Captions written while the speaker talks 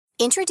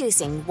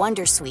Introducing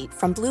Wondersuite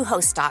from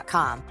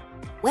Bluehost.com.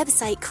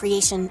 Website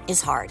creation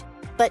is hard,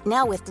 but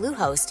now with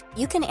Bluehost,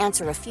 you can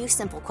answer a few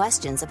simple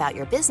questions about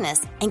your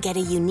business and get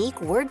a unique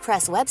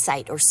WordPress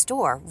website or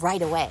store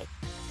right away.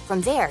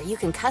 From there, you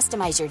can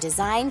customize your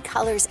design,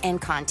 colors,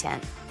 and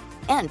content.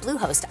 And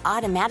Bluehost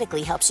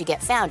automatically helps you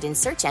get found in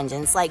search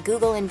engines like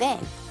Google and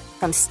Bing.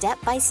 From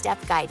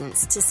step-by-step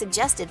guidance to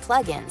suggested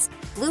plugins,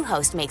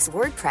 Bluehost makes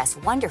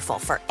WordPress wonderful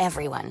for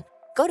everyone.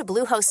 Go to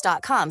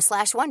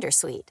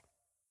bluehost.com/wondersuite.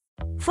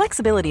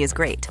 Flexibility is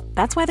great.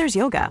 That's why there's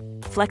yoga.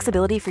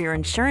 Flexibility for your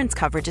insurance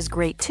coverage is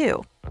great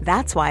too.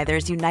 That's why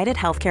there's United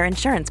Healthcare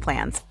Insurance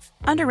Plans.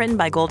 Underwritten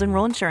by Golden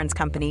Rule Insurance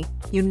Company,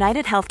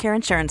 United Healthcare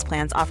Insurance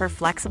Plans offer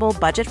flexible,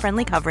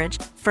 budget-friendly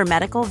coverage for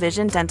medical,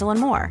 vision, dental, and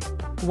more.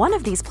 One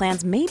of these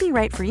plans may be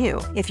right for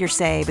you if you're,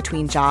 say,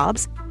 between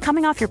jobs,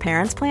 coming off your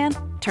parents' plan,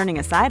 turning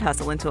a side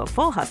hustle into a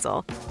full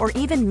hustle, or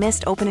even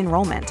missed open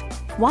enrollment.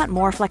 Want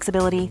more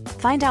flexibility?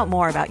 Find out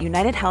more about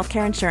United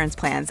Healthcare Insurance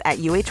Plans at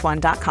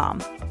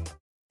uh1.com.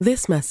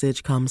 This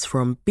message comes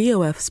from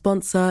BOF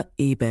sponsor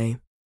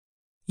eBay.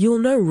 You'll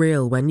know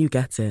real when you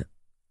get it.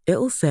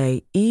 It'll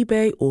say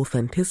eBay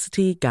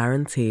Authenticity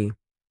Guarantee.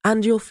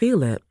 And you'll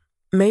feel it.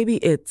 Maybe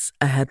it's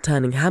a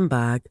head-turning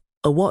handbag,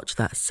 a watch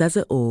that says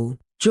it all,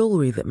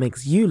 jewelry that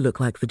makes you look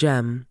like the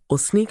gem, or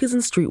sneakers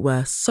and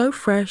streetwear so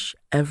fresh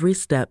every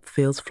step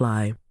feels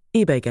fly.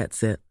 eBay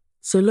gets it.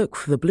 So look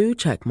for the blue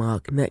check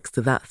mark next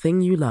to that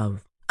thing you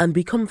love. And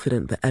be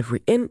confident that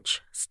every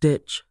inch,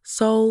 stitch,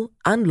 sole,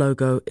 and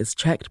logo is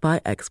checked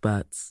by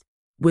experts.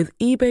 With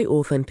eBay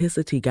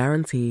Authenticity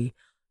Guarantee,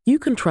 you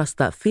can trust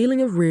that feeling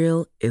of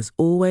real is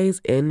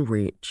always in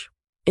reach.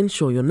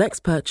 Ensure your next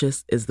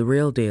purchase is the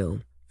real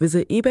deal.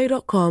 Visit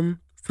ebay.com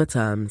for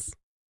terms.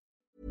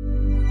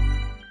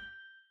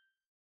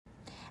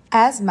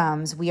 As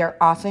moms, we are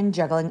often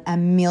juggling a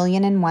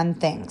million and one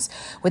things.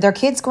 With our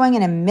kids going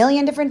in a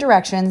million different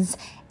directions,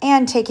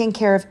 and taking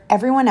care of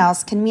everyone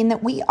else can mean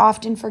that we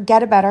often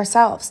forget about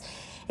ourselves.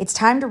 It's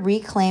time to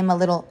reclaim a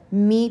little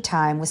me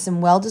time with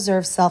some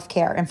well-deserved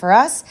self-care. And for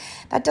us,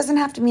 that doesn't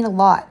have to mean a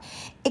lot.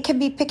 It can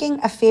be picking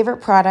a favorite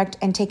product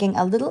and taking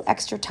a little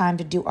extra time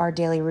to do our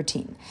daily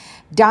routine.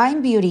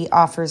 Dime Beauty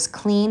offers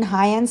clean,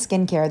 high-end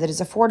skincare that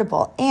is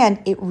affordable, and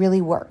it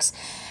really works.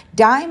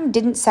 Dime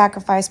didn't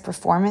sacrifice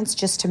performance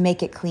just to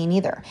make it clean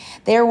either.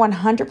 They are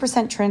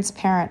 100%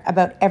 transparent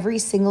about every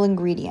single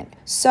ingredient,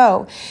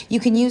 so you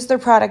can use their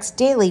products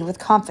daily with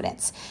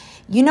confidence.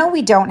 You know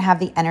we don't have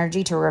the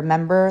energy to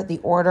remember the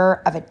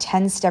order of a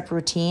 10-step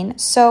routine,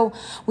 so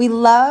we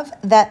love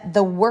that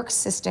the work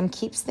system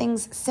keeps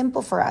things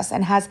simple for us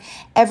and has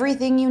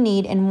everything you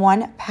need in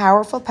one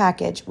powerful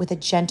package with a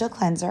gentle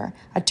cleanser,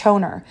 a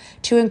toner,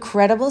 2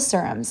 incredible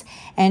serums,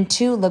 and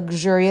 2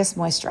 luxurious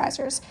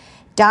moisturizers.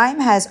 Dime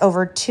has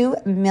over 2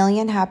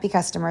 million happy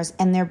customers,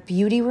 and their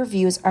beauty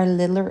reviews are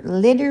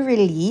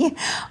literally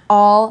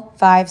all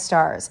 5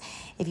 stars.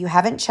 If you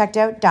haven't checked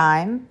out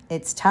Dime,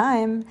 it's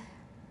time.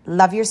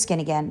 Love your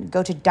skin again.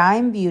 Go to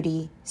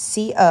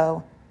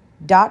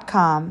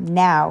dimebeautyco.com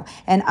now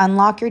and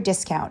unlock your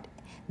discount.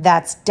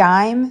 That's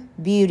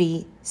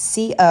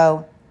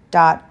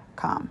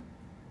dimebeautyco.com.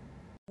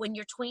 When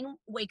your twin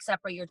wakes up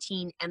or your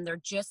teen and they're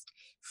just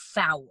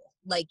foul,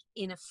 like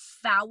in a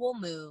foul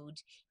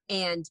mood,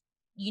 and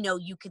you know,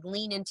 you could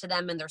lean into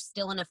them and they're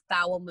still in a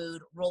foul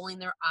mood, rolling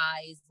their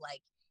eyes,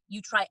 like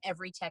you try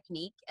every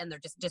technique and they're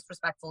just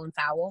disrespectful and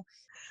foul.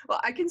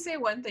 Well, I can say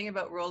one thing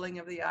about rolling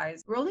of the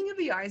eyes. Rolling of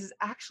the eyes is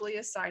actually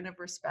a sign of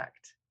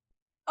respect.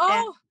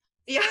 Oh,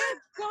 yeah.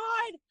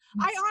 God.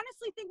 I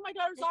honestly think my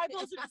daughter's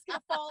eyeballs are just going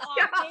to fall off.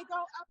 Yeah. They go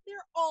up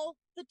there all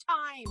the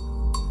time.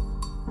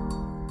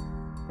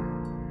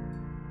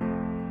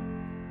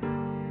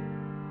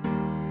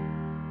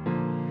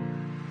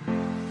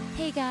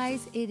 Hey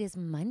guys, it is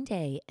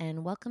Monday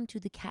and welcome to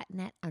the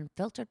Catnet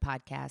Unfiltered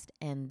podcast.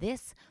 And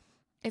this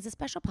is a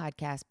special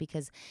podcast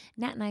because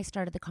Nat and I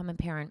started the Common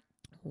Parent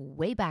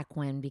way back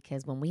when,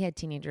 because when we had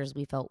teenagers,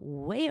 we felt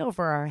way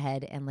over our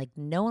head and like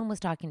no one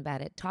was talking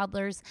about it.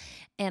 Toddlers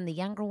and the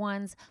younger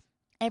ones,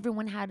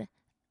 everyone had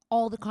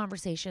all the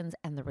conversations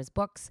and there was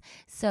books.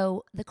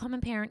 So the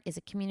Common Parent is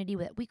a community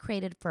that we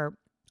created for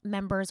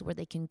members where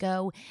they can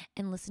go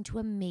and listen to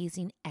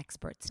amazing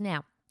experts.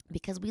 Now,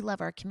 because we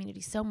love our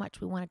community so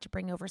much, we wanted to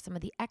bring over some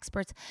of the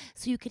experts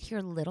so you could hear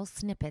little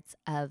snippets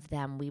of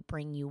them. We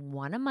bring you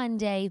one a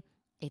Monday.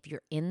 If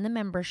you're in the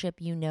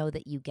membership, you know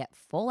that you get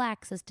full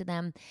access to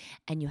them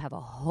and you have a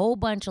whole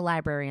bunch of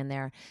library in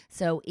there.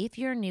 So if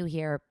you're new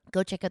here,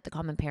 go check out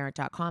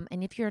thecommonparent.com.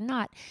 And if you're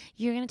not,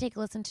 you're going to take a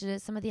listen to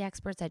some of the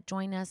experts that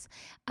join us.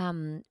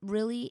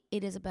 Really,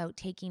 it is about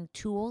taking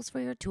tools for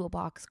your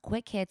toolbox,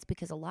 quick hits,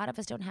 because a lot of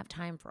us don't have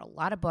time for a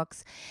lot of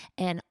books.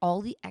 And all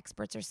the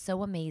experts are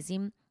so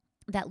amazing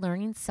that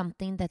learning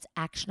something that's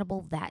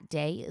actionable that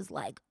day is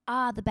like,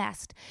 the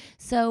best.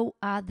 So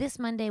this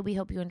Monday, we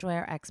hope you enjoy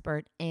our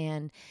expert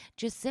and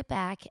just sit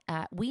back.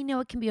 We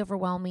know it can be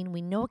overwhelming.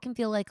 We know it can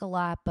feel like a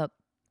lot, but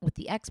with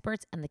the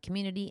experts and the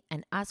community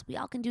and us, we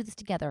all can do this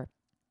together.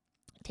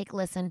 Take a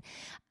listen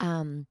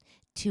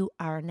to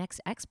our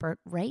next expert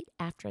right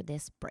after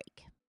this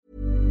break.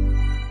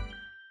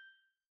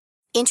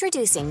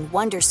 Introducing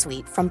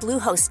Wondersuite from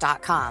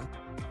Bluehost.com.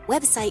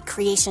 Website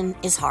creation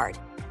is hard,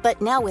 but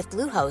now with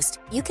Bluehost,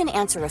 you can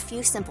answer a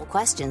few simple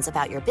questions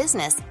about your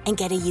business and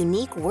get a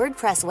unique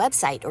WordPress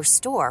website or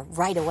store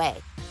right away.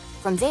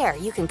 From there,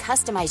 you can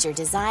customize your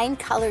design,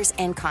 colors,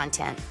 and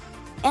content.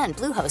 And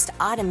Bluehost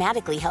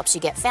automatically helps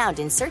you get found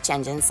in search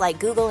engines like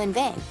Google and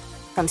Bing.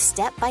 From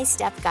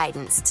step-by-step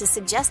guidance to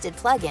suggested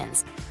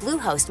plugins,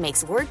 Bluehost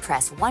makes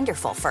WordPress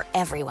wonderful for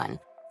everyone.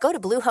 Go to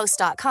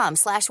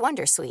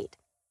bluehost.com/wondersuite.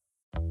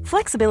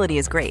 Flexibility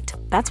is great.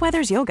 That's why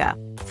there's yoga.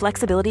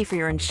 Flexibility for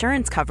your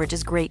insurance coverage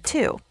is great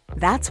too.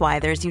 That's why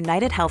there's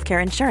United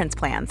Healthcare Insurance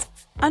Plans.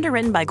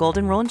 Underwritten by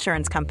Golden Rule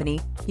Insurance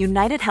Company,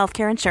 United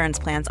Healthcare Insurance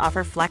Plans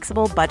offer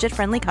flexible,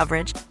 budget-friendly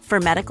coverage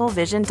for medical,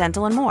 vision,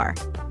 dental, and more.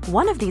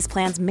 One of these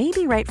plans may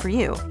be right for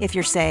you if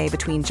you're, say,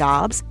 between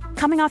jobs,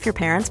 coming off your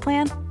parents'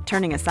 plan,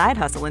 turning a side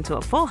hustle into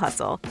a full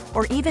hustle,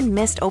 or even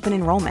missed open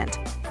enrollment.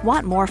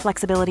 Want more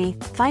flexibility?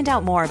 Find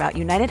out more about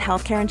United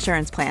Healthcare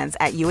Insurance Plans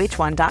at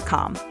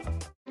uh1.com.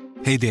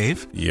 Hey,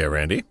 Dave. Yeah,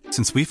 Randy.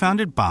 Since we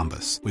founded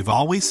Bombas, we've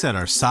always said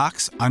our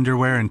socks,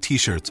 underwear, and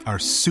T-shirts are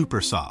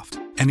super soft.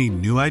 Any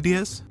new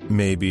ideas?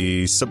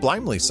 Maybe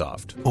sublimely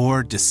soft.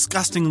 Or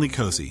disgustingly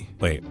cozy.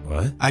 Wait,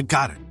 what? I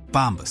got it.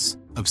 Bombas.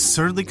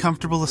 Absurdly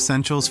comfortable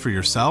essentials for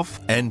yourself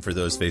and for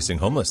those facing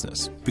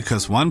homelessness.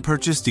 Because one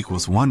purchased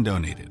equals one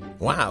donated.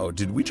 Wow,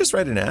 did we just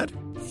write an ad?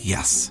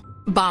 Yes.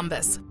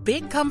 Bombas.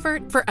 Big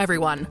comfort for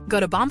everyone. Go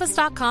to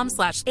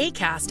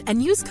bombas.com/ACAST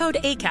and use code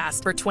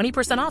ACAST for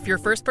 20% off your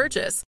first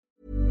purchase.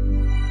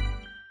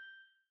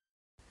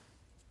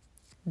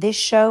 This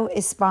show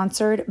is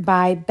sponsored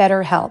by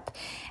BetterHelp.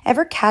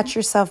 Ever catch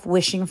yourself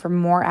wishing for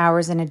more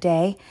hours in a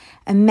day?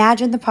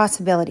 Imagine the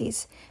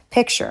possibilities.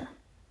 Picture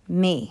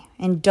me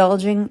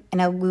indulging in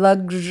a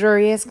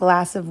luxurious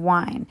glass of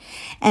wine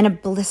and a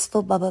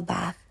blissful bubble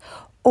bath,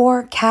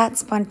 or Kat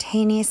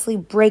spontaneously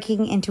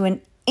breaking into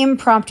an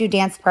impromptu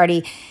dance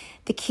party.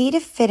 The key to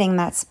fitting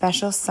that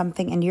special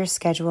something into your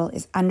schedule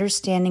is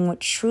understanding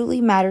what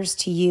truly matters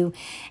to you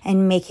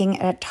and making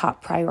it a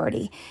top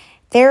priority.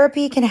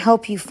 Therapy can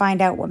help you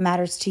find out what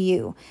matters to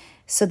you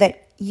so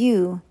that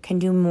you can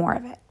do more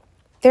of it.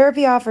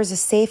 Therapy offers a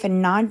safe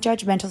and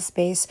non-judgmental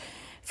space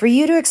for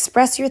you to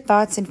express your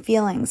thoughts and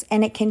feelings,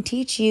 and it can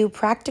teach you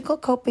practical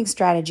coping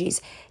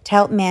strategies to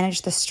help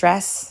manage the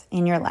stress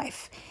in your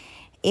life.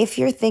 If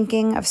you're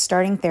thinking of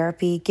starting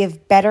therapy,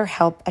 give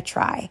BetterHelp a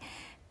try.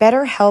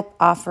 BetterHelp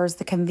offers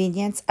the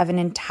convenience of an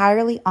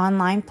entirely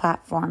online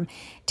platform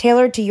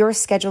tailored to your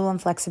schedule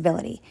and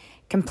flexibility.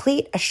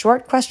 Complete a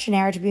short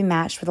questionnaire to be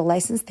matched with a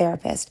licensed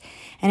therapist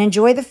and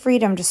enjoy the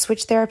freedom to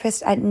switch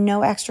therapists at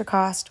no extra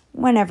cost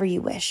whenever you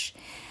wish.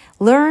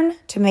 Learn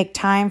to make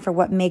time for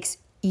what makes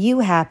you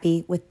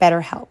happy with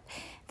BetterHelp.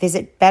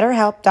 Visit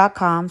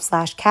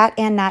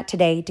betterhelp.com/catandnat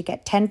today to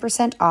get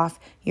 10% off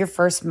your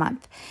first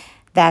month.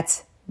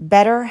 That's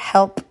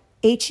BetterHelp,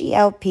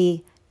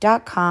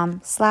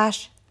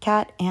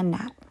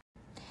 HELP.com/catandnat.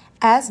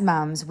 As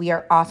moms, we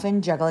are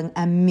often juggling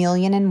a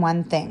million and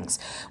one things.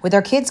 With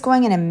our kids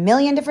going in a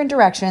million different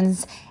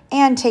directions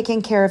and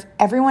taking care of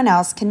everyone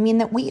else can mean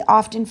that we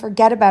often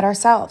forget about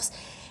ourselves.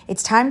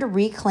 It's time to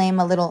reclaim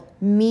a little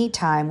me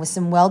time with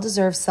some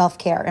well-deserved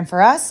self-care. And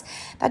for us,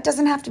 that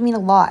doesn't have to mean a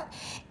lot.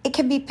 It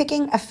can be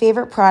picking a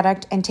favorite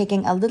product and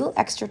taking a little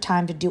extra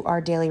time to do our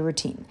daily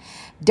routine.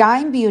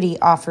 Dime Beauty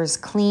offers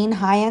clean,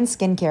 high-end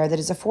skincare that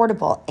is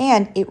affordable,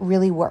 and it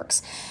really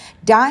works.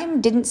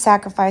 Dime didn't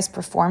sacrifice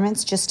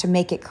performance just to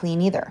make it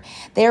clean either.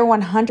 They are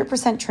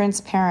 100%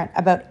 transparent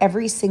about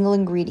every single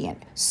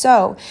ingredient,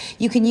 so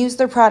you can use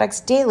their products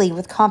daily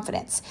with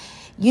confidence.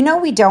 You know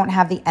we don't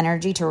have the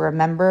energy to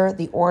remember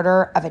the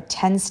order of a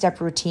 10-step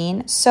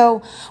routine,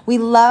 so we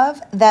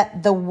love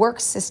that the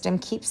work system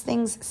keeps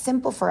things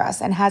simple for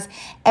us and has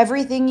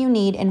everything you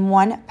need in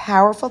one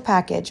powerful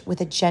package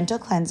with a gentle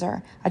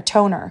cleanser, a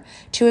toner,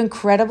 2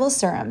 incredible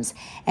serums,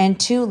 and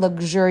 2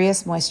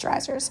 luxurious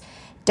moisturizers.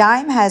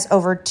 Dime has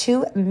over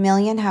 2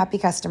 million happy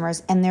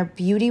customers, and their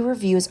beauty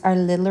reviews are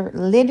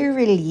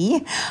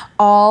literally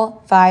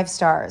all 5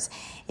 stars.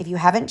 If you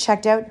haven't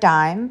checked out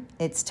Dime,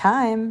 it's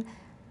time.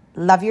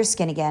 Love your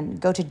skin again.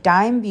 Go to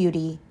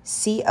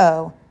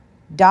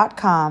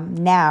dimebeautyco.com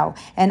now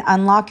and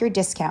unlock your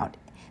discount.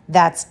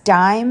 That's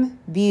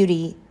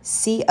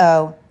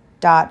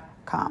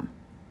dimebeautyco.com.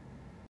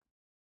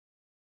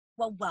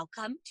 Well,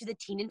 welcome to the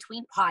Teen and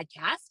Tween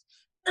podcast.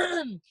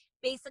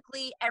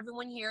 Basically,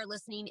 everyone here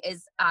listening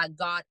is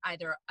got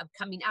either a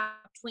coming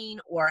up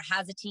tween or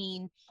has a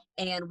teen,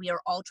 and we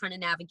are all trying to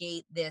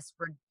navigate this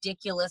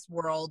ridiculous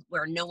world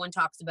where no one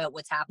talks about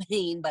what's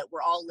happening, but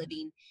we're all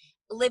living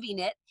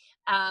it.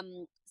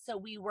 So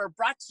we were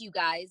brought to you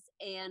guys,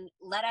 and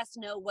let us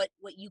know what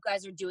you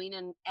guys are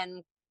doing,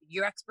 and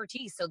your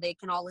expertise so they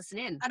can all listen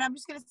in. And I'm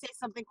just going to say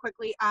something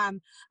quickly. I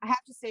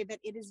have to say that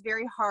it is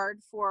very hard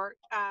for,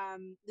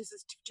 this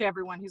is to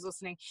everyone who's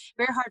listening,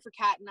 very hard for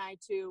Kat and I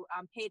to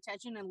pay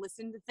attention and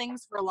listen to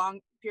things for a long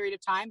period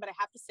of time. But I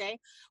have to say,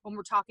 when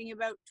we're talking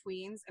about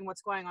tweens and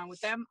what's going on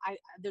with them,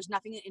 there's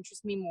nothing that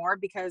interests me more,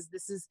 because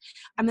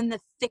I'm in the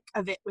thick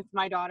of it with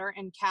my daughter,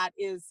 and Kat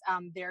is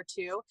there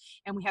too.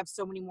 And we have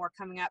so many more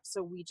coming up.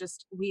 So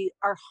we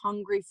are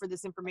hungry for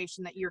this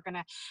information that you're going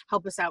to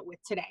help us out with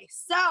today.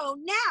 So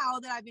now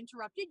that I've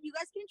interrupted, you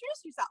guys can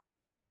introduce yourself.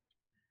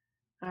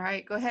 All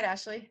right, go ahead,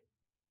 Ashley.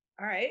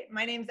 All right,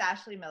 my name's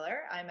Ashley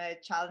Miller. I'm a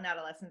child and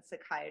adolescent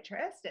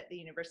psychiatrist at the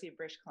University of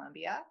British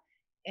Columbia,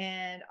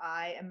 and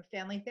I am a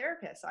family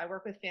therapist. So I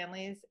work with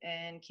families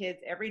and kids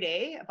every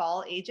day of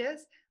all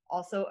ages,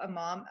 also a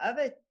mom of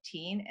a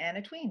teen and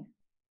a tween.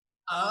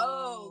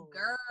 Oh,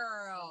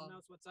 girl.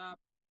 Knows what's up.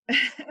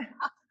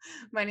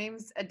 My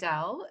name's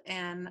Adele,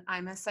 and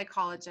I'm a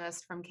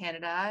psychologist from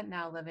Canada,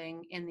 now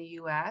living in the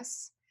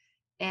US.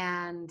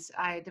 And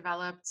I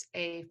developed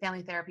a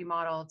family therapy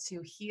model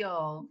to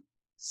heal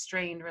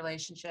strained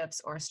relationships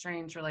or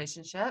strange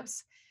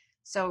relationships.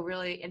 So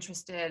really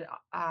interested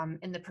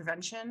in the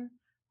prevention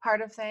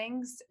part of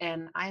things.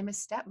 And I'm a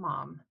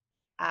stepmom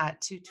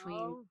to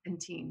tween and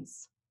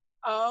teens.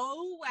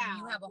 Oh, wow.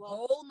 You have a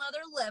whole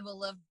nother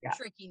level of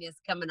trickiness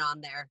coming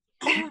on there.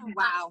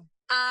 Wow.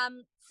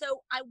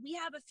 So we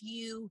have a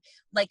few,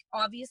 like,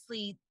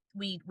 obviously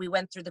we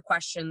went through the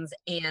questions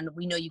and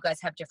we know you guys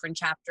have different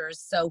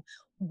chapters. So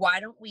why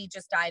don't we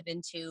just dive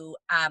into,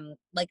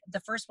 like the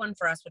first one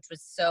for us, which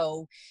was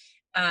so,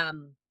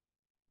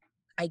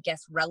 I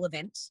guess,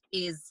 relevant,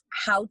 is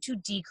how to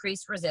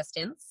decrease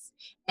resistance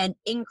and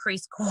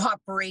increase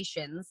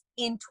cooperations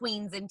in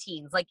tweens and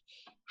teens. Like,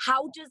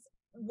 how does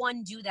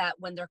one do that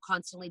when they're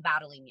constantly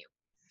battling you?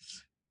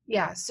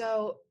 Yeah.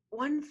 So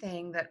one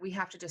thing that we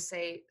have to just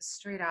say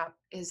straight up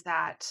is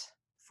that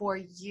for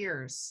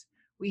years,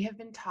 we have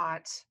been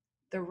taught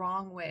the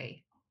wrong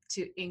way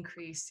to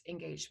increase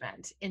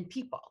engagement in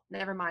people,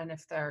 never mind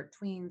if they're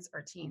tweens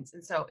or teens.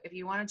 And so if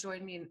you want to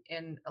join me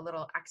in a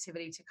little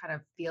activity to kind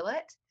of feel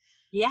it,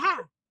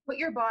 put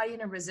your body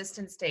in a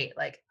resistant state.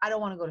 Like, I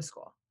don't want to go to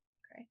school.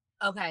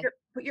 Okay.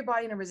 Put your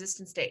body in a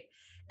resistant state.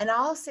 And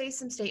I'll say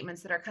some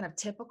statements that are kind of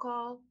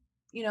typical,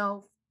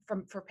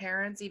 for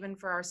parents, even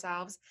for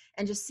ourselves,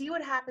 and just see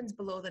what happens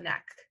below the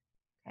neck.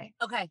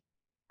 Okay.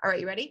 All right.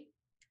 You ready?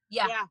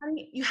 Yeah.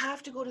 Honey, you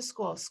have to go to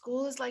school.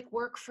 School is like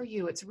work for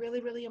you. It's really,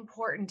 really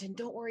important. And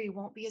don't worry, it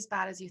won't be as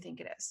bad as you think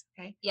it is.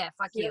 Okay. Yeah.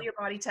 Fuck Feel you. your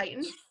body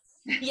tighten.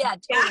 Yeah,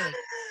 totally.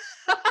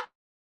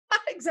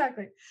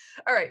 Exactly.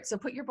 All right. So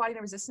put your body in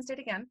a resistant state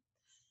again.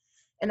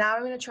 And now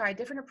I'm going to try a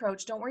different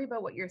approach. Don't worry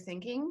about what you're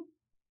thinking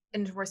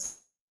in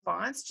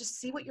response. Just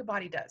see what your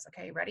body does.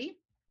 Okay. Ready?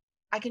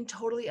 I can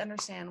totally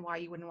understand why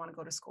you wouldn't want to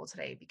go to school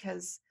today,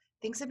 because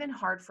things have been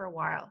hard for a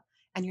while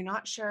and you're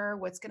not sure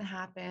what's going to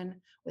happen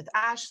with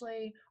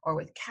Ashley or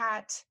with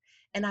Kat.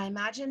 And I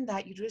imagine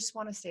that you just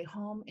want to stay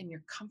home in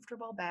your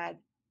comfortable bed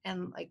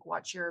and like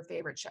watch your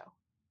favorite show.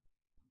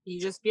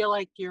 You just feel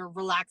like you're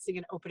relaxing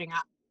and opening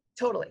up.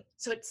 Totally.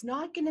 So it's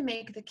not going to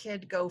make the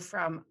kid go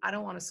from, I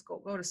don't want to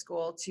go to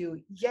school, to,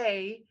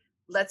 yay,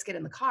 let's get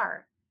in the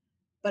car.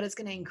 But it's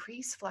going to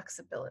increase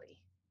flexibility.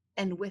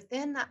 And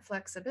within that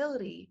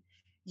flexibility,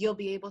 you'll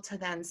be able to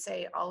then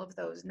say all of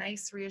those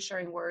nice,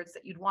 reassuring words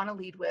that you'd want to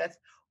lead with,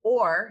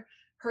 or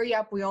hurry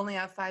up, we only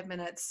have 5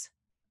 minutes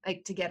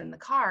like to get in the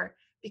car,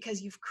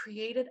 because you've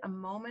created a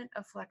moment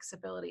of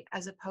flexibility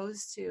as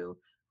opposed to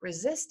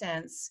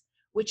resistance,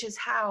 which is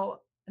how,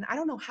 and I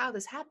don't know how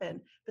this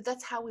happened, but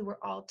that's how we were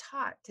all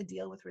taught to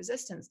deal with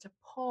resistance, to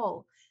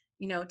pull,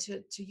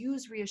 to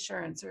use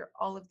reassurance or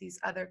all of these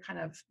other kind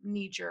of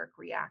knee-jerk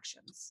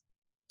reactions.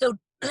 So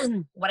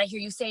what I hear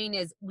you saying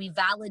is we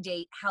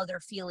validate how they're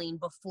feeling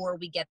before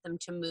we get them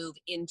to move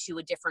into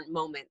a different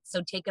moment.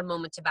 So take a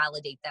moment to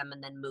validate them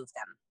and then move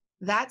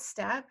them. That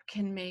step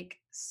can make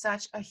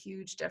such a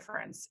huge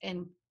difference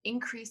in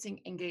increasing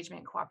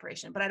engagement and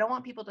cooperation. But I don't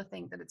want people to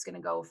think that it's going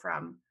to go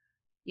from,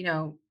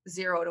 0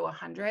 to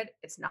 100.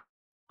 It's not.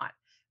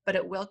 But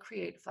it will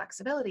create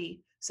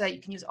flexibility so that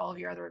you can use all of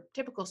your other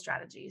typical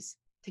strategies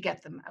to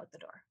get them out the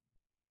door.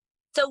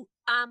 So,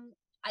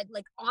 I'd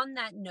like on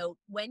that note,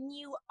 when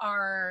you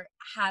are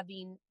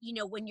having,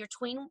 when your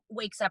tween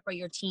wakes up or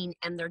your teen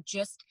and they're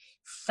just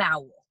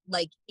foul,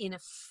 like in a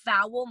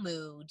foul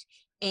mood,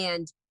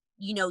 and,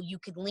 you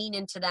could lean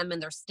into them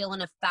and they're still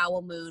in a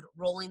foul mood,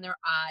 rolling their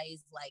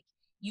eyes, like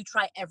you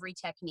try every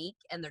technique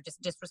and they're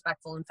just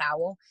disrespectful and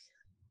foul.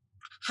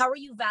 How are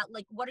you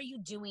what are you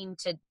doing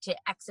to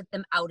exit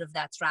them out of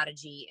that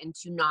strategy and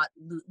to not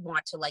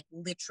want to like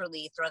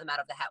literally throw them out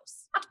of the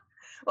house?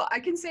 Well, I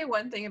can say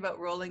one thing about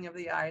rolling of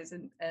the eyes,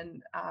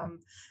 and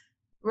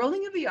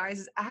rolling of the eyes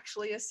is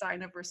actually a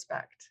sign of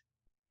respect.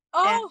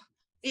 Oh,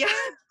 yeah.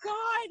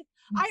 God.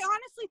 I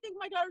honestly think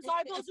my daughter's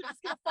eyeballs are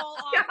just going to fall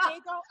off. Yeah. They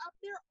go up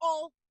there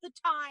all the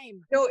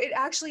time. No, it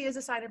actually is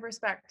a sign of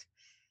respect.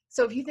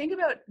 So if you think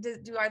about,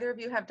 do either of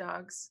you have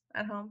dogs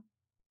at home?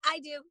 I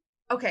do.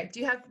 Okay. Do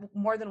you have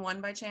more than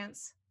one by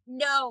chance?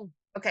 No.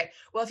 Okay.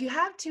 Well, if you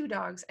have two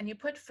dogs and you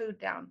put food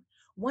down,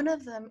 one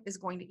of them is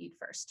going to eat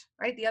first,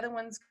 right? The other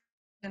one's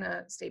going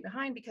to stay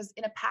behind, because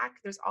in a pack,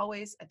 there's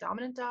always a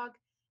dominant dog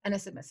and a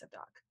submissive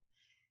dog.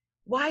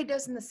 Why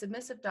doesn't the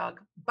submissive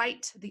dog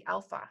bite the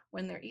alpha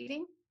when they're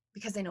eating?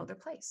 Because they know their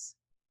place.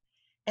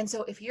 And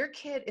so if your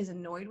kid is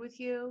annoyed with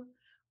you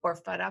or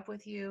fed up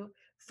with you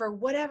for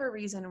whatever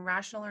reason,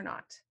 rational or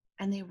not,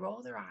 and they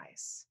roll their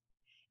eyes,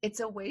 it's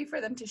a way for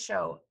them to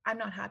show, I'm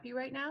not happy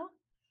right now,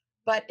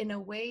 but in a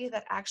way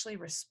that actually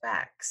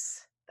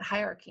respects the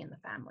hierarchy in the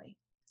family.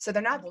 So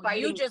they're not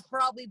biting. You just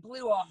probably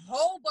blew a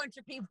whole bunch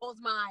of people's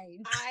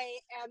minds. I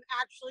am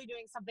actually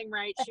doing something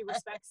right. She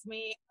respects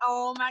me.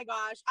 Oh my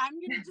gosh. I'm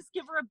going to just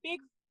give her a big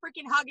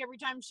freaking hug every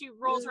time she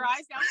rolls her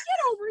eyes down.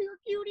 Get over here,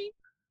 cutie.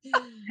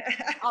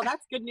 Oh,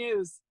 that's good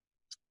news.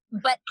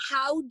 But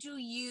how do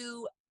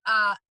you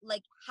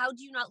how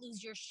do you not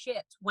lose your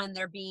shit when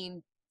they're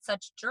being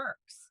such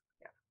jerks?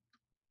 Yeah.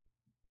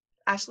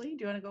 Ashley,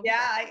 do you want to go?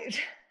 Yeah.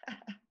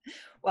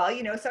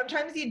 Well,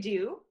 sometimes you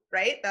do,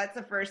 right? That's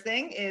the first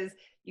thing, is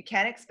you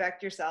can't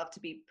expect yourself to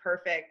be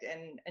perfect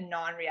and a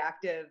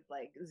non-reactive,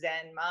 like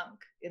Zen monk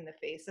in the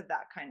face of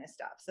that kind of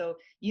stuff. So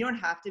you don't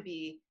have to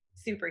be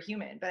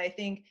superhuman. But I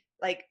think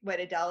like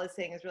what Adele is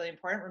saying is really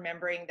important,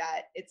 remembering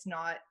that it's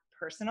not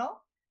personal.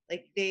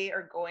 Like they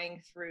are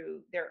going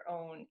through their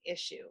own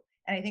issue.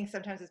 And I think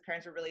sometimes as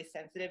parents, we're really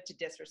sensitive to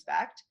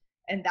disrespect.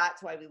 And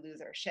that's why we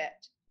lose our shit.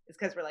 It's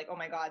because we're like, oh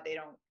my God, they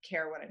don't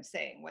care what I'm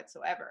saying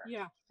whatsoever.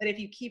 Yeah. But if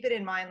you keep it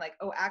in mind, like,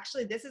 oh,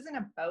 actually, this isn't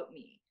about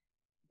me.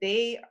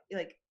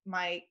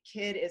 My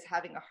kid is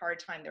having a hard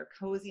time. They're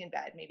cozy in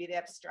bed. Maybe they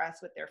have stress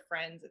with their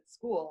friends at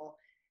school.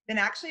 Then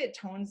actually it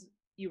tones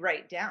you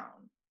right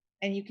down.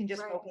 And you can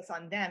just focus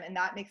on them. And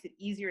that makes it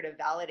easier to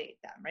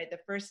validate them, right? The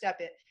first step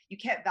is you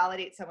can't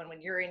validate someone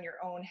when you're in your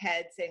own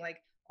head saying like,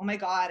 oh my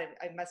God,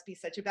 I must be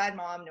such a bad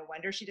mom. No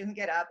wonder she doesn't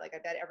get up. Like I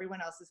bet everyone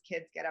else's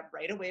kids get up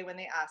right away when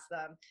they ask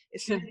them.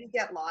 As soon as you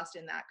get lost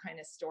in that kind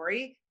of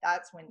story,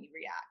 that's when you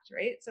react,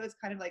 right? So it's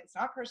kind of like, it's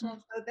not personal,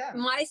 it's about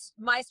them.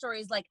 My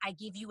story is like, I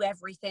give you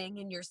everything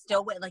and you're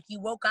still like,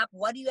 you woke up,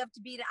 what do you have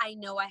to be? I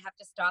know I have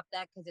to stop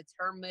that because it's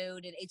her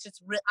mood. And it's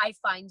just, I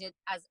find it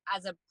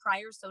as a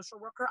prior social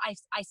worker, I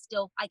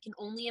can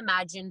only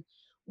imagine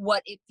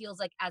what it feels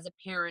like as a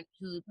parent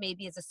who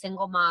maybe is a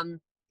single mom.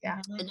 Yeah.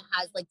 And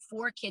has like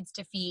 4 kids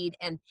to feed.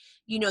 And,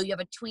 you have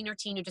a tweener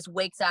teen who just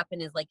wakes up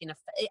and is like,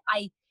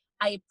 I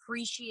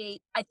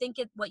appreciate, I think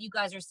what you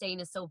guys are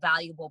saying is so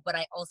valuable, but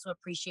I also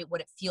appreciate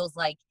what it feels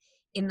like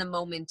in the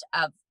moment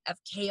of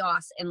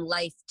chaos in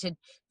life to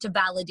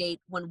validate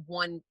when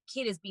one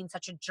kid is being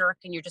such a jerk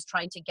and you're just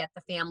trying to get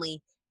the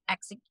family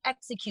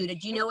executed.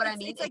 Do you know what I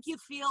mean? It's like you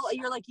feel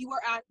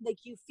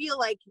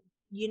like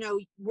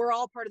we're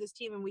all part of this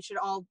team and we should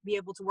all be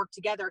able to work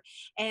together.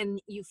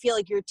 And you feel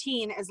like your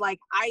teen is like,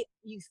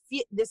 you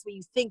feel this way,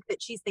 you think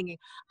that she's thinking,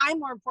 I'm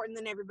more important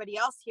than everybody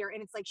else here.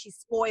 And it's like, she's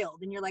spoiled.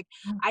 And you're like,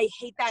 I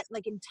hate that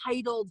like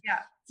entitled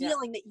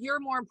feeling that you're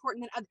more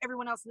important than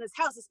everyone else in this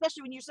house,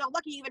 especially when you're so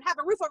lucky you even have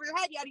a roof over your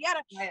head, yada, yada.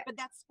 Yeah. But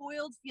that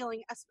spoiled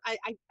feeling,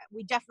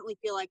 we definitely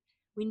feel like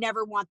we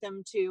never want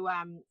them to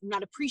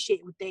not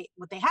appreciate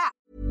what they have.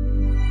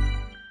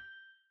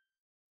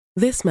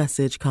 This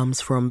message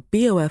comes from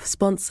BOF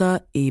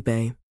sponsor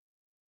eBay.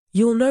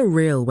 You'll know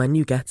real when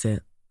you get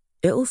it.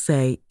 It'll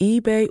say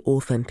eBay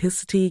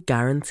Authenticity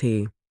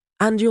Guarantee.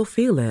 And you'll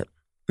feel it.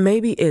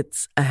 Maybe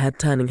it's a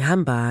head-turning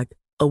handbag,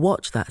 a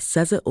watch that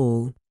says it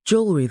all,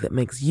 jewelry that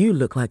makes you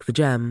look like the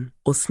gem,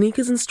 or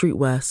sneakers and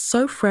streetwear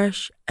so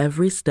fresh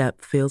every step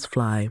feels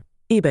fly.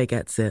 eBay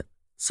gets it.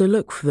 So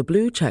look for the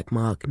blue check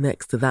mark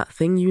next to that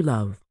thing you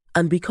love.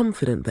 And be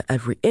confident that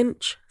every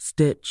inch,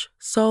 stitch,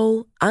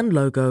 sole, and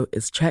logo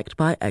is checked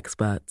by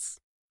experts.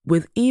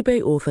 With eBay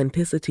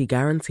Authenticity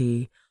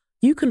Guarantee,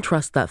 you can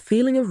trust that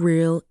feeling of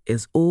real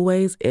is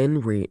always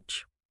in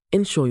reach.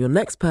 Ensure your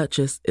next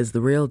purchase is the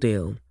real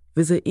deal.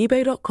 Visit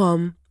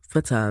ebay.com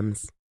for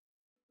terms.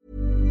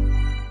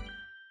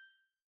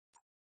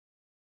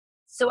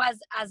 So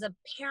as a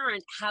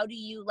parent, how do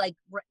you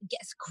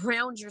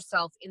ground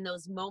yourself in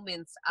those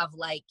moments of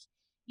like,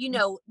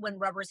 when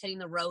rubber's hitting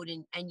the road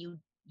and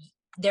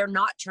they're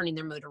not turning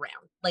their mood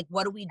around? Like,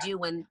 what do we do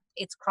when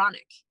it's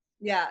chronic?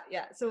 Yeah.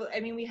 So,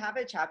 we have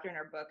a chapter in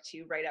our book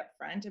too, right up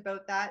front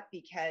about that,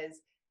 because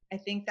I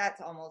think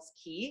that's almost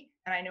key.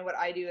 And I know what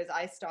I do is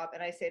I stop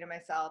and I say to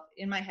myself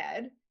in my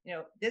head,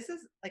 this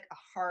is like a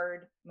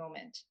hard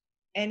moment.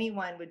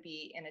 Anyone would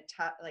be in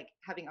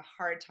having a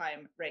hard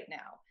time right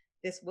now.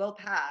 This will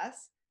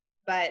pass,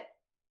 but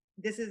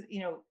this is,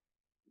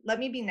 let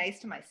me be nice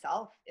to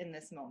myself in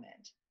this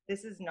moment.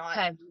 This is not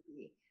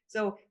easy.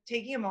 So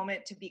taking a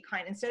moment to be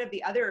kind instead of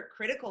the other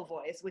critical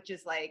voice, which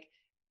is like,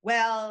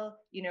 well,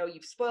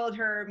 you've spoiled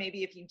her.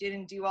 Maybe if you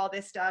didn't do all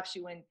this stuff, she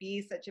wouldn't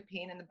be such a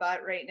pain in the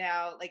butt right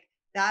now. Like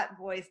that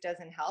voice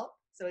doesn't help.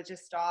 So it's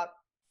just stop.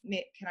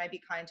 Can I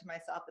be kind to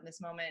myself in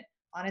this moment?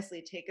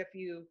 Honestly, take a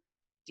few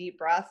deep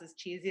breaths, as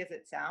cheesy as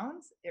it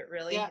sounds. It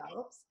really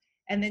helps.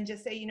 And then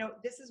just say,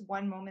 this is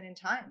one moment in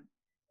time.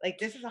 Like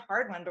this is a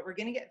hard one, but we're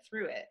going to get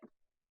through it.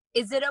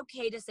 Is it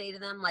okay to say to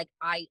them, like,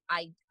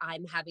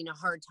 I'm having a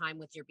hard time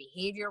with your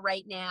behavior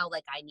right now.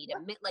 Like, I need a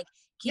minute. Like,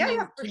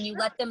 can you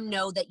let them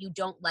know that you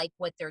don't like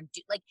what they're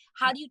doing? Like,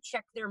 how do you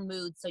check their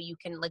moods so you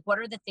can, like, what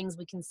are the things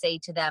we can say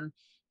to them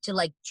to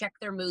like check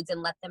their moods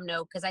and let them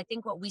know? Because I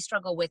think what we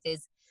struggle with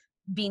is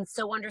being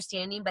so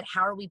understanding, but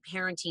how are we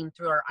parenting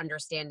through our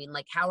understanding?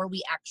 Like, how are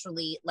we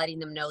actually letting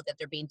them know that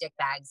they're being dick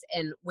bags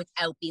and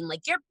without being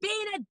like, you're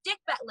being a dick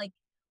bag? Like,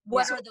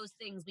 what are those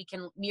things we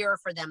can mirror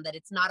for them that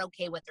it's not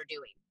okay what they're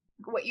doing?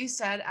 What you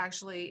said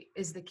actually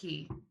is the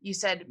key. You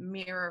said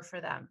mirror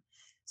for them.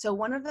 So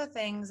one of the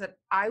things that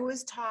I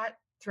was taught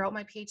throughout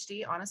my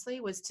PhD, honestly,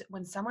 was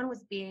when someone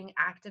was being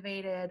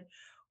activated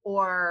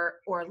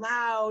or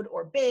loud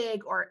or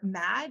big or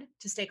mad,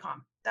 to stay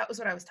calm. That was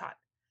what I was taught.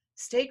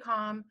 Stay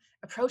calm,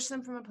 approach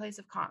them from a place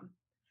of calm.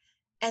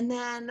 And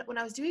then when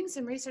I was doing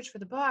some research for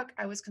the book,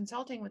 I was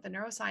consulting with a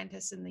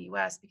neuroscientist in the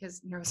US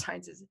because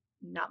neuroscience is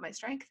not my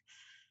strength.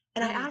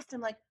 And I asked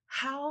him, like,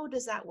 how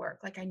does that work?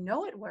 Like, I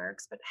know it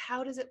works, but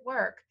how does it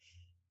work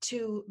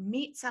to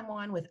meet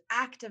someone with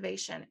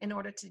activation in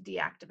order to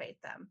deactivate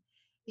them?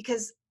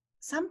 Because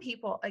some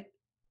people, like,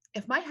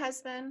 if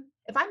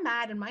I'm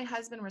mad and my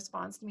husband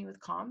responds to me with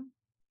calm,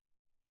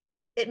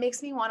 it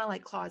makes me want to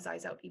like claw his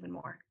eyes out even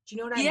more. Do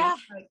you know what I mean?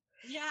 Like,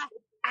 Yeah.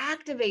 it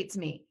activates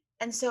me.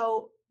 And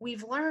so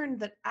we've learned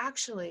that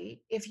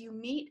actually, if you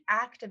meet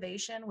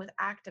activation with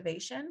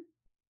activation,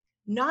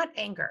 not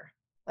anger,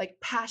 like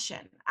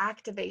passion,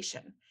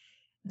 activation,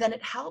 then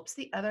it helps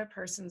the other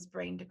person's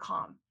brain to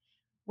calm.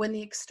 When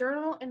the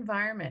external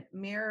environment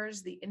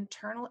mirrors the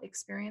internal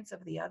experience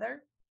of the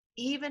other,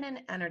 even in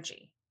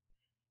energy,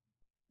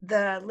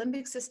 the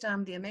limbic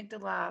system, the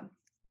amygdala,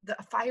 the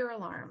fire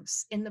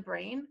alarms in the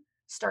brain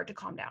start to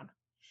calm down.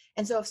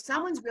 And so if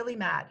someone's really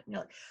mad, and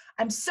you're like,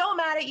 I'm so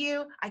mad at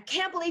you. I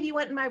can't believe you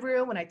went in my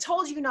room when I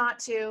told you not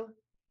to.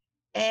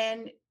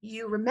 And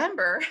you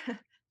remember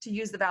to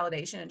use the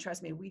validation, and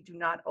trust me, we do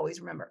not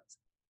always remember.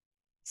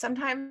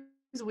 Sometimes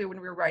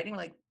when we're writing,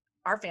 like,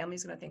 our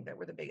family's going to think that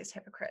we're the biggest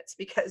hypocrites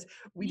because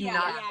we do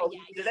not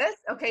do this.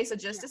 Okay, so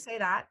just to say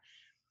that.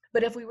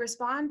 But if we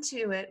respond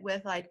to it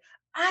with like,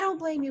 I don't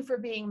blame you for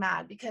being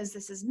mad because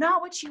this is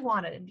not what you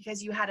wanted and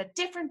because you had a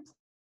different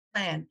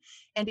plan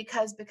and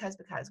because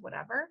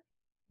whatever,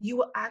 you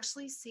will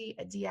actually see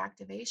a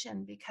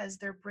deactivation because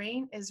their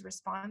brain is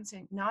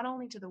responding not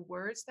only to the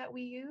words that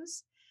we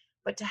use,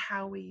 but to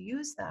how we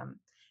use them.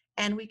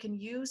 And we can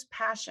use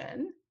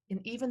passion and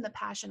even the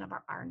passion of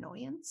our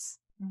annoyance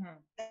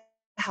to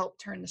help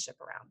turn the ship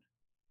around.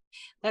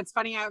 That's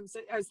funny. I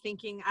was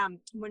thinking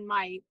when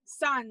my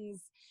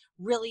sons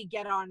really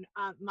get on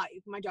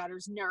my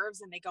daughter's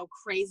nerves and they go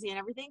crazy and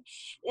everything,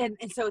 and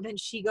so then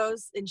she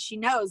goes and she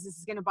knows this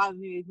is going to bother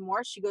me even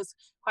more. She goes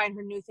quiet, and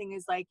her new thing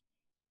is like,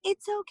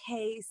 it's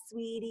okay,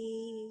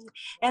 sweetie.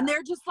 And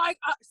they're just like,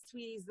 oh,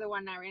 sweetie's the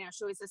one right now.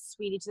 She always says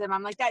sweetie to them.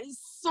 I'm like, that is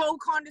so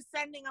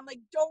condescending. I'm like,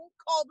 don't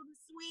call them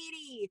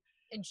sweetie.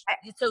 And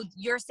so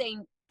you're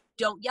saying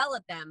don't yell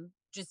at them,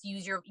 just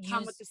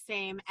come with the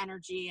same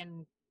energy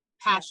and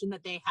passion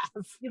that they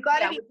have. You got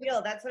to be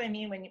real. That's what I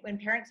mean. When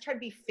parents try to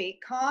be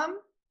fake calm,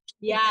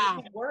 it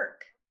doesn't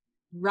work.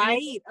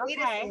 Right.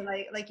 Okay.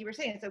 Say, like you were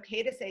saying, it's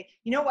okay to say,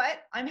 you know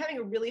what? I'm having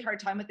a really hard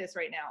time with this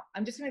right now.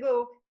 I'm just going to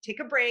go take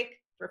a break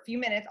for a few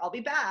minutes. I'll be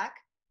back.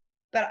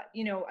 But,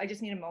 I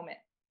just need a moment,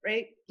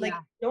 right? Like,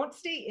 don't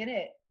stay in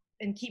it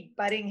and keep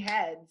butting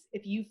heads.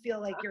 If you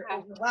feel like you're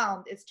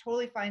overwhelmed, it's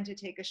totally fine to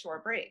take a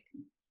short break.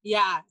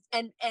 Yeah.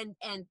 And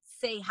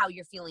say how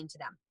you're feeling to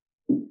them.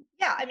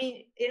 Yeah, I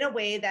mean, in a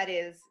way that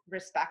is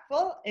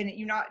respectful, and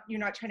you're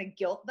not trying to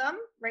guilt them,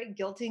 right?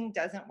 Guilting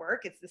doesn't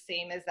work. It's the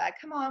same as that.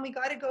 Come on, we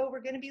got to go.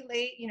 We're going to be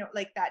late.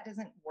 Like, that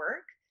doesn't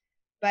work.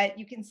 But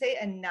you can say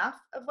enough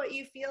of what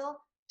you feel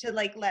to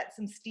like let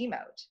some steam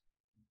out.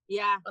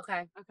 Yeah.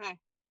 Okay. Okay.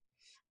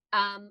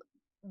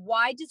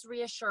 Why does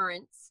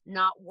reassurance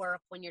not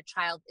work when your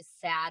child is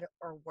sad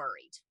or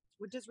worried?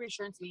 What does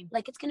reassurance mean?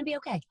 Like, it's going to be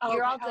okay. Oh,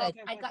 you're okay. all good.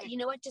 Okay. You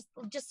know what?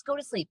 Just go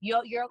to sleep.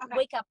 You're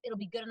wake up. It'll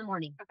be good in the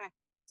morning. Okay.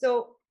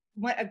 So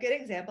a good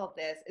example of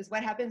this is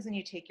what happens when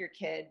you take your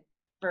kid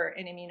for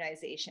an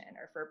immunization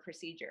or for a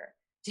procedure.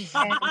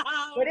 And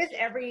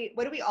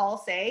what do we all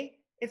say?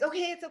 It's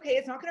okay. It's okay.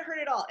 It's not going to hurt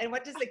at all. And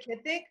what does the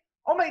kid think?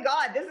 Oh my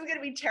God, this is going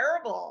to be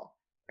terrible.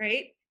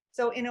 Right.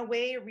 So in a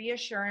way,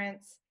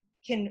 reassurance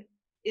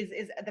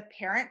is the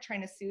parent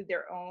trying to soothe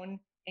their own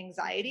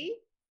anxiety,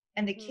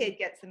 and the kid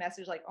gets the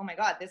message like, oh my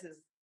God, this is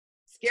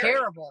scary.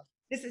 Terrible.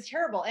 This is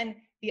terrible. And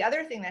the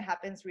other thing that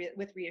happens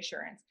with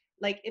reassurance,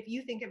 like if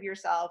you think of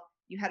yourself,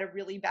 you had a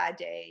really bad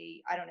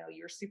day, I don't know,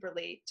 you're super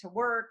late to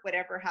work,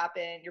 whatever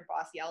happened, your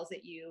boss yells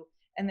at you,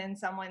 and then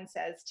someone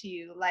says to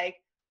you like,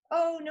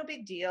 oh, no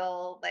big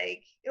deal,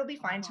 like it'll be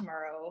fine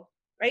tomorrow,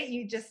 right?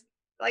 You just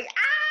like,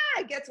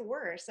 it gets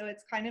worse. So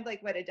it's kind of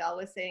like what Adele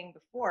was saying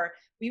before.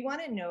 We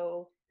want to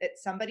know that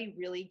somebody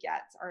really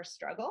gets our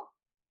struggle.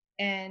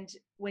 And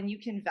when you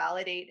can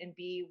validate and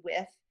be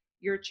with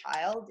your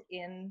child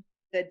in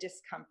the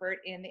discomfort,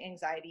 in the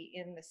anxiety,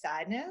 in the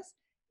sadness,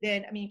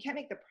 then, I mean, you can't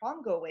make the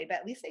problem go away, but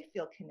at least they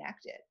feel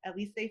connected. At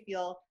least they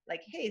feel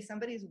like, hey,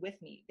 somebody's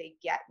with me. They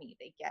get me.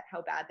 They get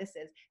how bad this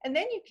is. And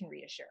then you can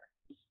reassure.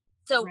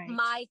 So Right.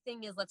 my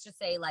thing is, let's just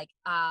say like,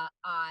 I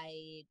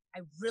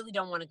really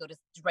don't want to go to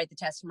write the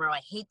test tomorrow.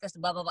 I hate this,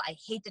 blah, blah, blah. I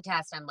hate the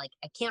test. I'm like,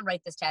 I can't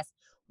write this test.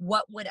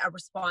 What would a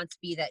response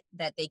be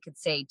that they could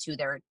say to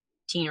their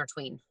teen or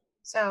tween?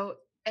 So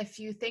if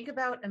you think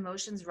about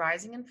emotions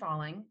rising and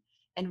falling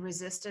and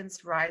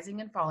resistance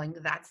rising and falling,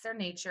 that's their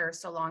nature.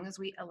 So long as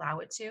we allow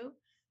it to,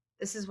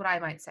 this is what I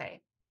might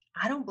say.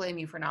 I don't blame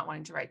you for not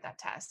wanting to write that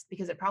test,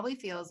 because it probably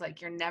feels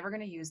like you're never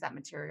going to use that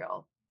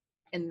material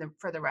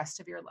for the rest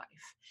of your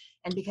life.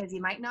 And because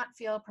you might not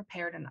feel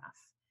prepared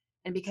enough,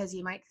 and because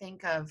you might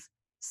think of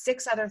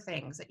 6 other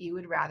things that you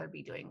would rather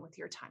be doing with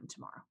your time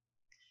tomorrow.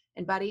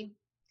 And buddy,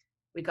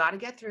 we got to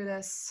get through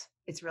this.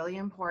 It's really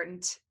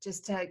important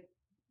just to,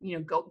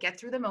 go get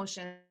through the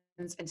motions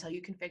until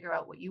you can figure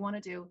out what you want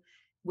to do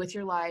with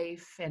your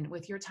life and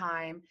with your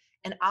time.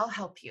 And I'll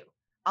help you.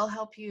 I'll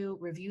help you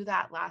review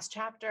that last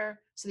chapter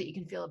so that you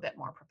can feel a bit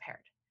more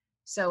prepared.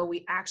 So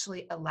we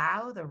actually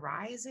allow the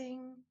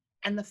rising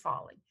and the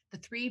falling. The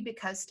 3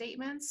 because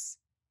statements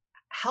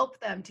help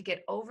them to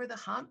get over the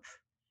hump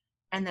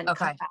and then come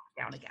back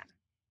down again.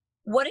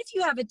 What if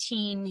you have a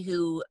teen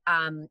who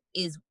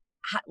is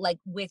like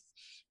with,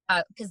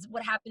 because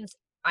what happens,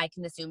 I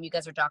can assume you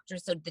guys are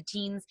doctors, so the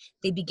teens,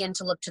 they begin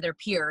to look to their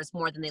peers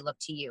more than they look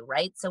to you,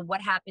 right? So what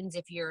happens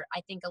if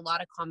I think a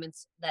lot of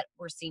comments that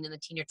we're seeing in the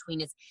teen or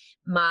tween is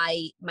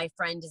my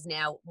friend is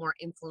now more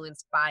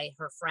influenced by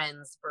her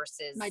friends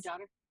versus My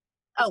daughter.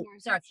 Oh,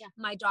 sorry. Yeah.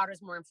 My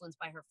daughter's more influenced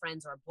by her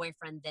friends or a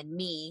boyfriend than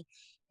me,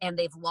 and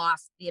they've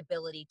lost the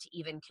ability to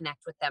even connect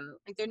with them.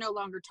 Like they're no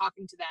longer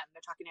talking to them;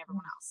 they're talking to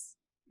everyone else.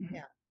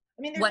 Yeah,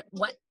 I mean,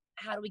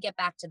 how do we get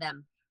back to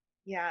them?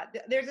 Yeah,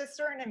 there's a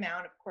certain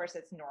amount, of course,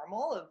 it's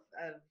normal of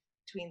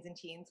tweens and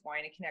teens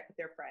wanting to connect with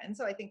their friends.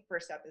 So I think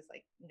first up is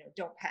like,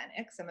 don't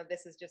panic. Some of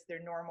this is just their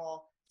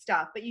normal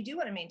stuff, but you do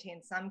want to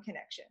maintain some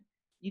connection.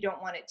 You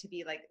don't want it to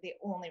be like they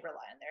only rely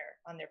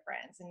on their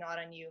friends and not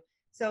on you.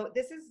 So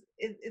this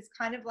is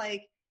kind of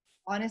like,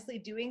 honestly,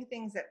 doing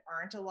things that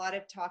aren't a lot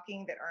of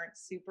talking, that aren't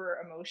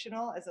super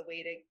emotional, as a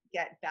way to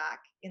get back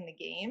in the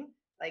game,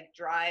 like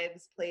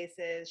drives,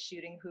 places,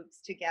 shooting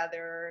hoops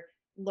together,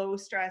 low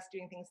stress,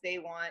 doing things they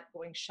want,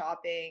 going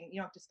shopping. You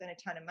don't have to spend a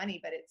ton of money,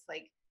 but it's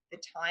like the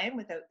time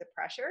without the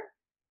pressure.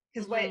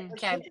 Because what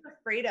kids are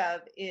afraid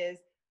of is,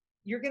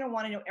 you're going to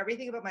want to know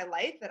everything about my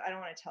life that I don't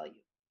want to tell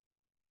you.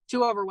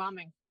 Too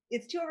overwhelming.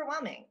 It's too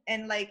overwhelming.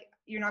 And like,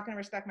 you're not going to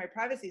respect my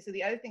privacy. So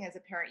the other thing, as a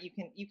parent,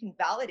 you can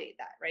validate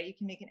that, right? You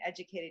can make an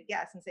educated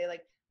guess and say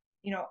like,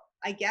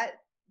 I get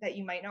that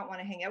you might not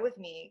want to hang out with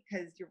me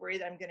because you're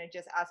worried that I'm going to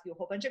just ask you a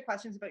whole bunch of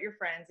questions about your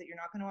friends that you're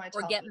not going to want to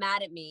tell me. Or get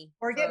mad at me.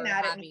 Or get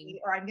mad at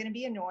me, or I'm going to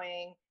be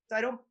annoying. So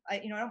I don't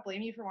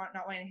blame you for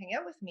not wanting to hang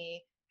out with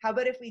me. How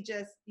about if we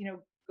just,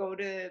 go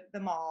to the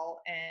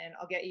mall and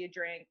I'll get you a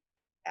drink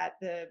at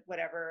the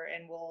whatever,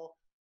 and we'll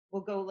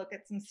go look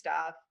at some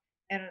stuff,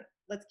 and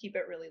let's keep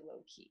it really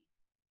low key.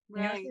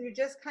 Right. So you're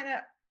just kind of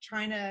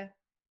trying to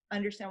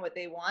understand what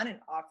they want and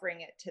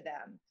offering it to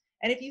them.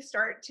 And if you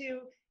start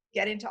to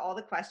get into all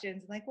the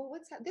questions and like, well,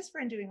 what's this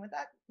friend doing?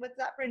 What's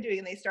that friend doing?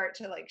 And they start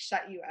to like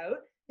shut you out.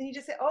 Then you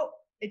just say, oh,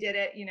 I did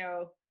it.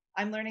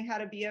 I'm learning how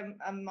to be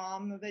a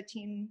mom of a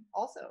teen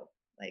also.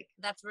 Like,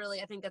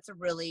 I think that's a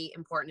really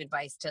important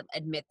advice, to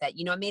admit that,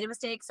 I made a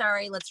mistake.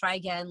 Sorry, let's try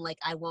again. Like,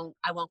 I won't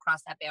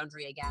cross that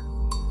boundary again.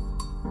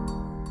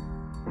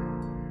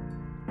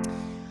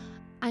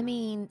 I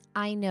mean,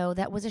 I know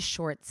that was a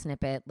short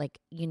snippet, like,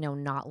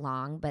 not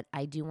long, but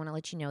I do want to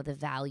let you know the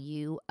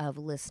value of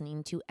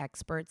listening to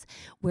experts,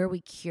 where we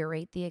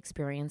curate the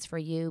experience for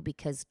you,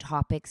 because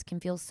topics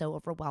can feel so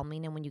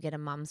overwhelming. And when you get a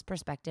mom's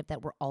perspective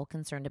that we're all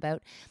concerned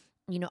about,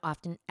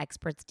 often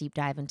experts deep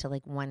dive into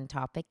like one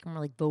topic and we're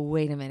like, but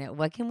wait a minute,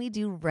 what can we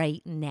do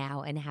right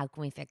now? And how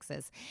can we fix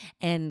this?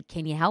 And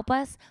can you help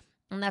us?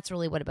 And that's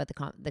really what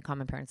the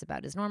Common Parent's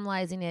about, is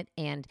normalizing it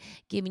and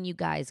giving you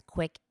guys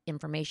quick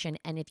information.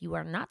 And if you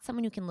are not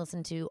someone who can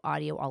listen to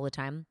audio all the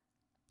time,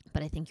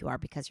 but I think you are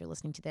because you're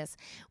listening to this,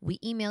 we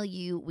email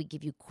you, we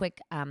give you quick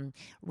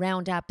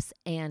roundups,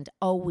 and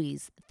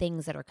always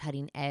things that are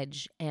cutting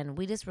edge. And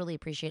we just really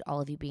appreciate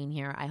all of you being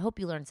here. I hope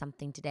you learned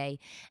something today,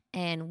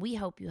 and we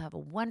hope you have a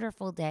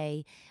wonderful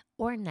day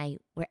or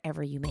night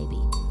wherever you may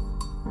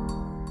be.